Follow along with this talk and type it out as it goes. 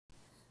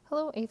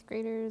Hello, 8th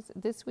graders.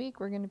 This week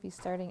we're going to be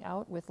starting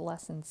out with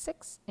lesson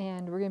 6,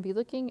 and we're going to be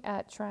looking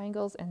at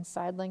triangles and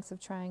side lengths of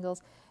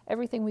triangles.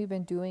 Everything we've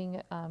been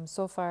doing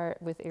so far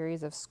with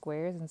areas of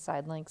squares and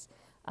side lengths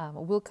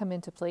will come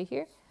into play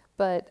here.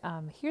 But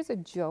here's a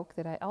joke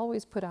that I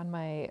always put on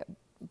my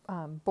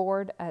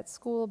board at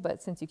school,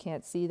 but since you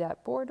can't see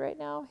that board right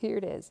now, here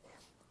it is.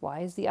 Why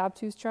is the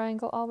obtuse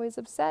triangle always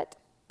upset?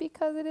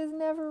 Because it is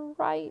never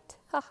right.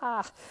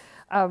 Haha.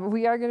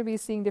 We are going to be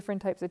seeing different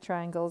types of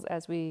triangles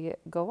as we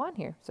go on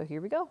here. So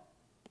here we go.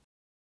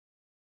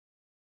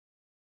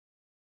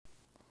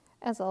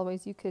 As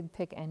always, you could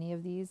pick any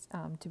of these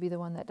to be the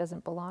one that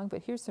doesn't belong,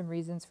 but here's some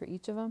reasons for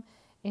each of them.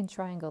 In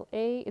triangle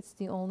A, it's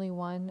the only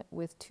one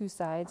with two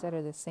sides that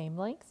are the same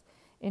length.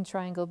 In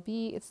triangle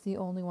B, it's the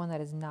only one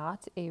that is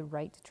not a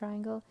right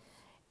triangle.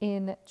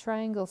 In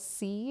triangle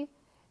C,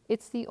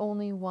 it's the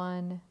only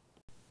one.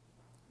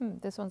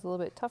 This one's a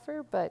little bit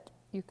tougher, but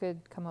you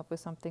could come up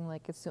with something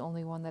like it's the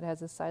only one that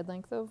has a side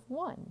length of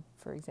 1,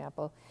 for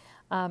example.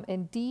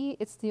 In D,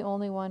 it's the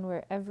only one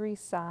where every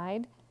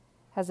side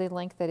has a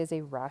length that is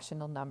a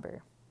rational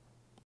number.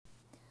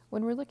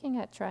 When we're looking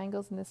at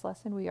triangles in this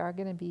lesson, we are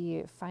going to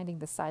be finding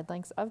the side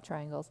lengths of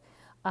triangles.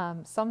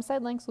 Some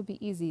side lengths will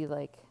be easy,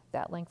 like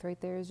that length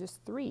right there is just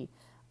 3.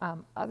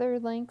 Other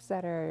lengths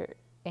that are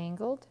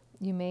angled,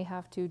 you may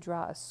have to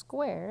draw a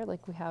square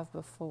like we have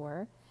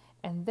before,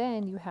 and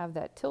then you have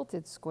that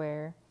tilted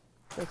square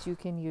that you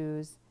can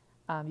use.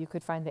 You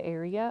could find the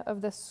area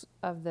of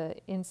the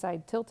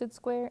inside tilted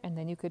square, and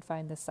then you could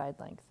find the side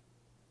length.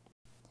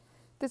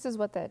 This is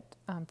what that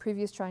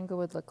previous triangle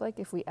would look like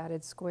if we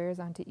added squares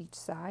onto each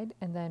side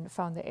and then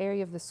found the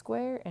area of the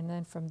square, and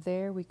then from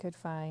there we could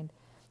find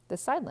the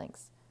side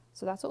lengths.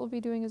 So that's what we'll be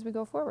doing as we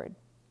go forward.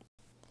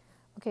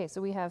 Okay,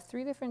 so we have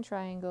 3 different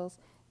triangles,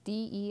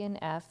 D, E, and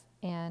F,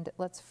 and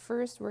let's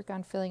first work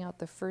on filling out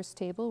the first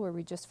table where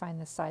we just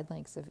find the side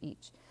lengths of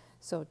each.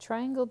 So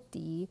triangle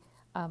D,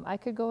 I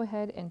could go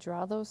ahead and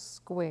draw those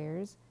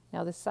squares.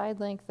 Now the side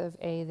length of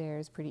A there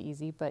is pretty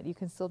easy, but you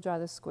can still draw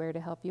the square to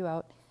help you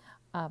out.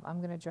 I'm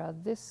going to draw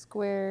this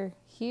square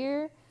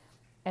here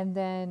and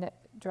then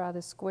draw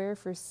the square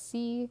for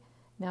C.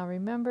 Now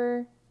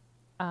remember,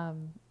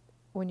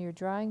 when you're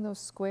drawing those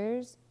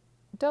squares,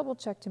 double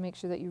check to make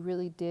sure that you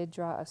really did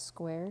draw a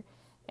square.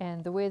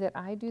 And the way that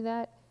I do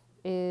that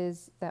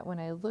is that when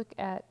I look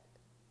at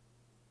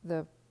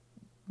the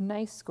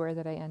nice square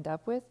that I end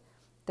up with,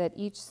 that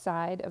each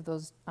side of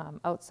those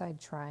outside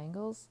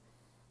triangles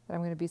that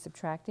I'm going to be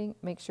subtracting,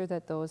 make sure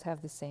that those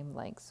have the same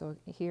length. So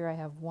here I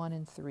have 1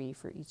 and 3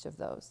 for each of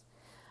those.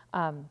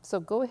 So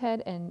go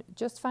ahead and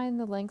just find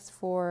the lengths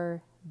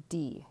for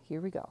D.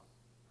 Here we go.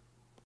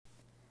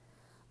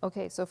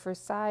 Okay, so for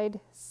side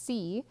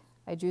C,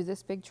 I drew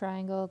this big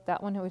triangle.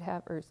 That one would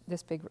have, or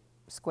this big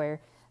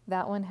square.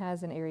 That one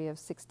has an area of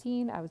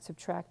 16. I would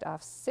subtract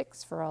off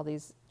 6 for all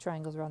these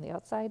triangles around the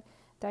outside.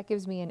 That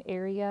gives me an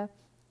area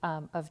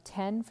of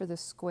 10 for the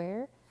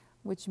square,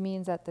 which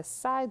means that the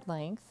side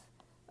length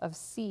of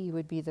C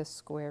would be the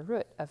square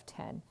root of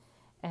 10.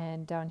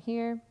 And down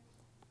here,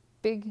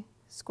 big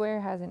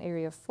square has an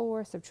area of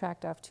 4,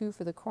 subtract off 2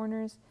 for the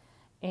corners,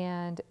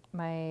 and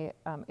my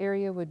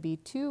area would be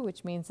 2,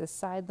 which means the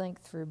side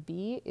length for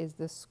B is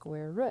the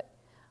square root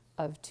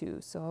of 2.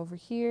 So over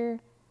here,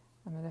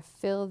 I'm going to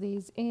fill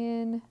these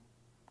in,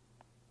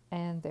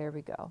 and there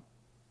we go.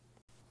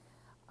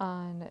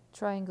 On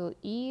triangle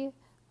E,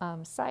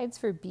 sides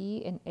for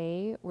B and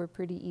A were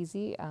pretty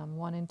easy,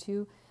 1 and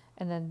 2.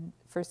 And then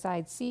for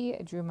side C,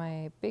 I drew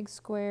my big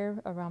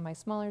square around my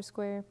smaller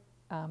square.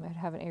 I'd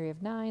have an area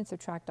of 9,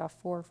 subtract off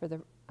 4 for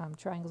the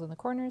triangles in the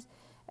corners,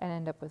 and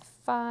end up with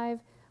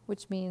 5,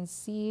 which means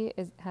C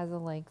has a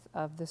length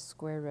of the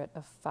square root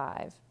of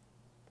 5.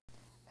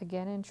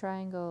 Again, in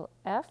triangle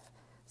F,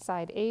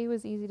 side A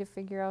was easy to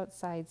figure out.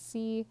 Side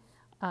C,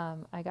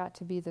 I got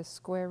to be the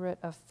square root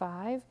of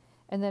 5.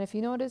 And then if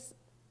you notice,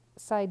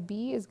 side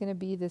B is going to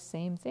be the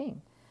same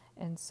thing.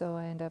 And so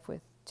I end up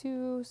with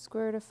 2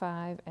 square root of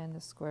 5 and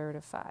the square root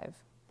of 5.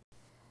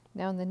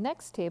 Now in the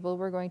next table,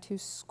 we're going to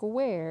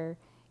square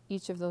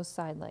each of those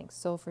side lengths.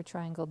 So for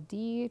triangle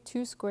D,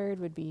 2 squared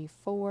would be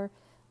 4.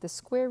 The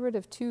square root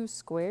of 2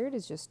 squared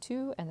is just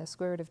 2, and the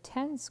square root of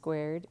 10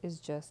 squared is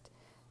just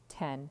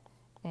 10.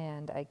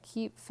 And I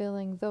keep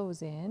filling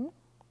those in,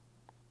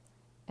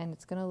 and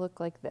it's going to look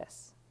like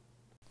this.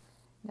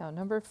 Now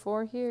number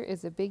 4 here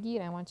is a biggie,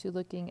 and I want you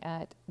looking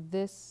at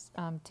this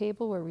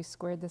table where we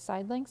squared the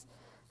side lengths.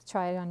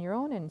 Try it on your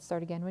own and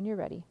start again when you're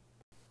ready.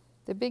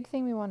 The big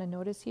thing we want to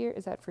notice here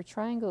is that for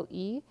triangle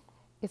E,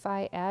 if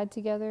I add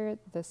together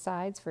the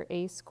sides for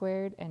A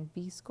squared and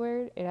B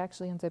squared, it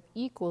actually ends up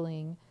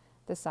equaling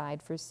the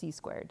side for C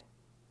squared.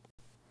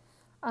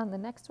 On the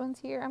next ones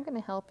here, I'm going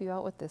to help you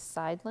out with the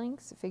side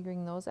lengths,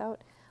 figuring those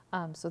out.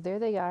 So there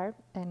they are,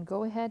 and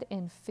go ahead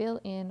and fill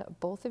in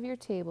both of your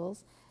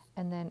tables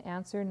and then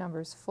answer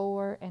numbers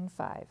 4 and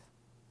 5.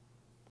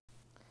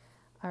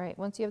 All right,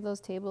 once you have those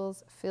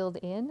tables filled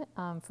in,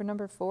 for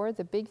number 4,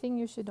 the big thing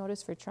you should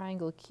notice for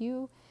triangle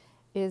Q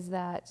is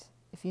that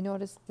if you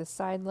notice the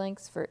side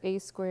lengths for A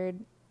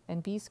squared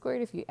and b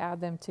squared, if you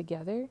add them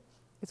together,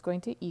 it's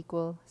going to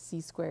equal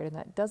c squared, and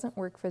that doesn't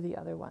work for the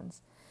other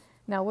ones.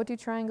 Now, what do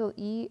triangle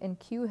E and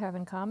Q have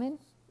in common?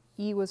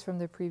 E was from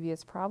the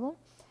previous problem,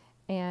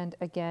 and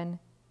again,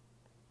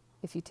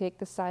 if you take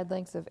the side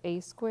lengths of a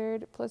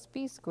squared plus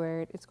b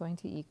squared, it's going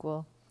to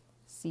equal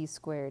c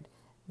squared.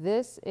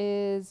 This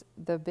is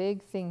the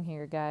big thing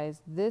here,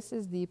 guys. This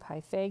is the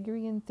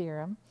Pythagorean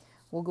theorem.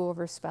 We'll go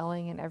over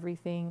spelling and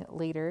everything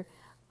later,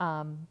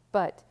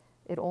 but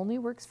it only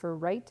works for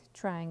right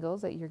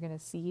triangles that you're going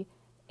to see,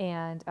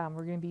 and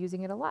we're going to be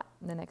using it a lot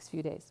in the next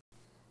few days.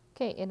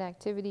 Okay, in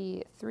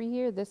activity 3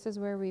 here, this is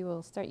where we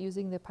will start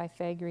using the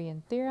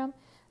Pythagorean theorem.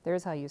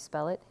 There's how you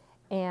spell it.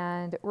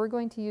 And we're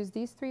going to use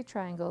these 3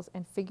 triangles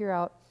and figure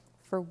out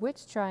for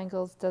which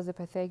triangles does the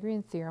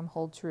Pythagorean theorem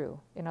hold true.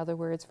 In other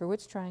words, for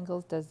which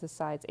triangles does the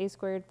sides a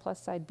squared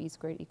plus side b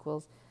squared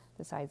equals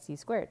the side c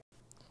squared.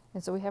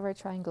 And so we have our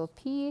triangle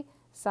P.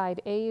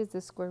 Side A is the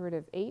square root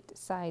of 8.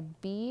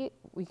 Side B,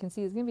 we can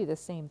see, is going to be the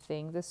same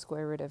thing, the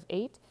square root of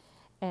 8.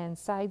 And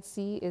side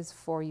C is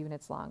 4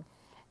 units long.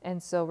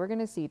 And so we're going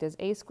to see, does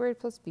a squared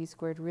plus b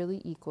squared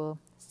really equal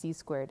c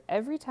squared?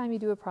 Every time you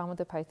do a problem with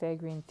the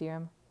Pythagorean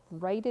theorem,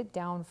 write it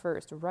down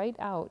first. Write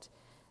out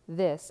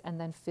this and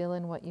then fill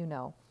in what you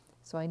know.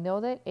 So I know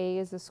that a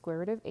is the square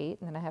root of 8,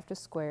 and then I have to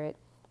square it.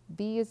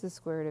 B is the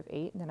square root of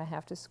 8, and then I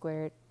have to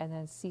square it. And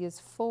then c is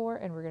 4,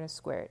 and we're going to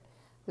square it.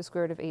 The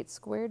square root of 8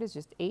 squared is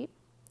just 8.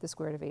 The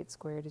square root of 8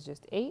 squared is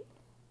just 8.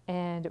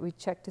 And we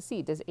check to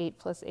see, does 8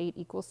 plus 8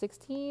 equal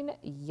 16?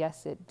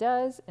 Yes, it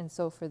does. And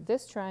so for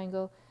this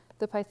triangle,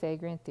 the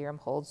Pythagorean theorem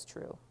holds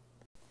true.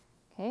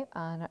 Okay,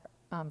 on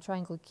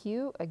triangle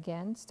Q,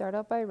 again, start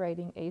out by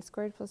writing a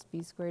squared plus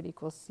b squared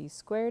equals c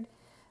squared.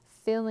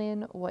 Fill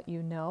in what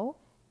you know,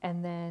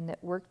 and then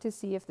work to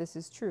see if this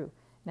is true.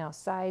 Now,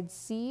 side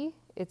C,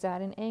 it's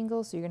at an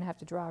angle, so you're going to have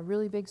to draw a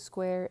really big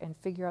square and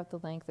figure out the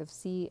length of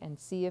C and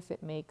see if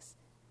it makes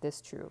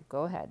this true.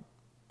 Go ahead.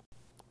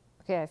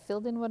 Okay, I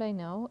filled in what I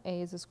know.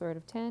 A is the square root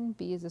of 10,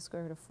 B is the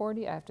square root of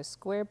 40. I have to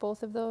square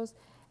both of those.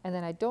 And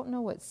then I don't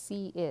know what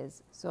C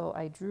is. So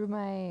I drew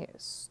my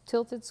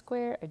tilted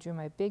square, I drew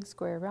my big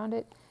square around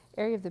it.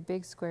 Area of the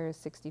big square is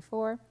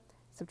 64.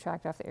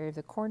 Subtract off the area of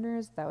the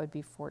corners, that would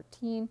be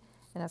 14.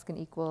 And that's going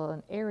to equal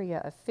an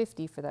area of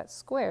 50 for that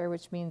square,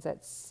 which means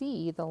that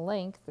C, the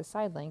length, the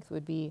side length,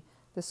 would be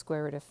the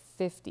square root of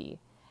 50.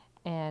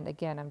 And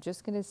again, I'm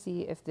just going to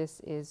see if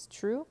this is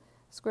true.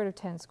 Square root of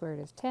 10 squared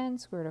is 10.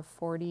 Square root of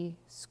 40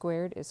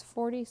 squared is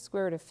 40.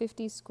 Square root of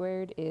 50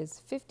 squared is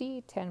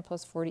 50. 10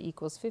 plus 40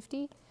 equals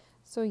 50.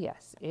 So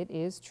yes, it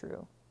is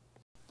true.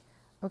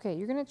 Okay,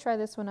 you're going to try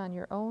this one on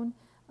your own.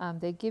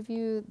 They give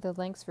you the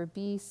lengths for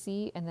B,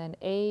 C, and then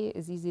A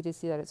is easy to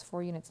see that it's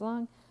 4 units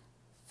long.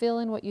 Fill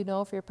in what you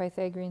know for your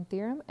Pythagorean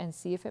theorem and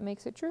see if it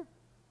makes it true.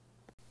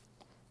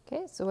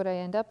 Okay, so what I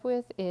end up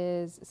with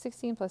is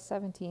 16 plus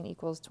 17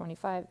 equals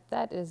 25.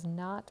 That does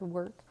not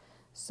work.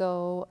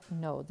 So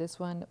no, this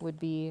one would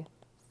be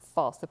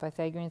false. The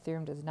Pythagorean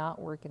theorem does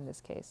not work in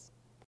this case.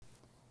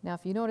 Now,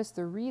 if you notice,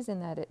 the reason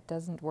that it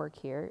doesn't work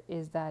here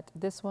is that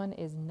this one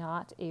is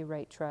not a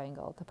right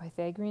triangle. The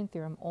Pythagorean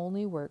theorem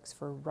only works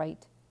for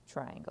right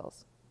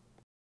triangles.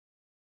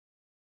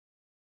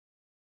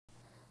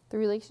 The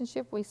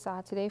relationship we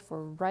saw today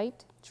for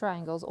right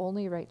triangles,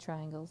 only right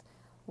triangles,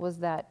 was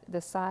that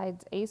the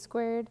sides a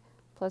squared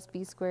plus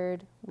b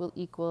squared will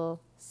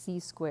equal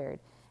c squared.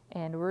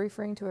 And we're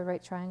referring to a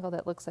right triangle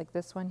that looks like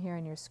this one here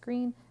on your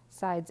screen.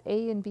 Sides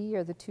A and B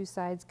are the two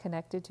sides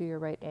connected to your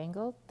right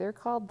angle. They're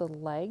called the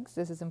legs.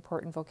 This is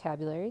important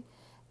vocabulary.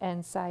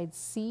 And side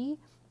C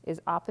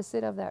is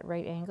opposite of that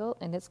right angle,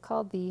 and it's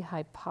called the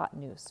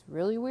hypotenuse.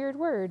 Really weird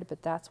word,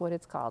 but that's what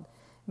it's called.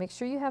 Make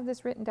sure you have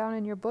this written down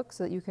in your book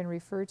so that you can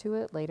refer to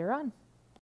it later on.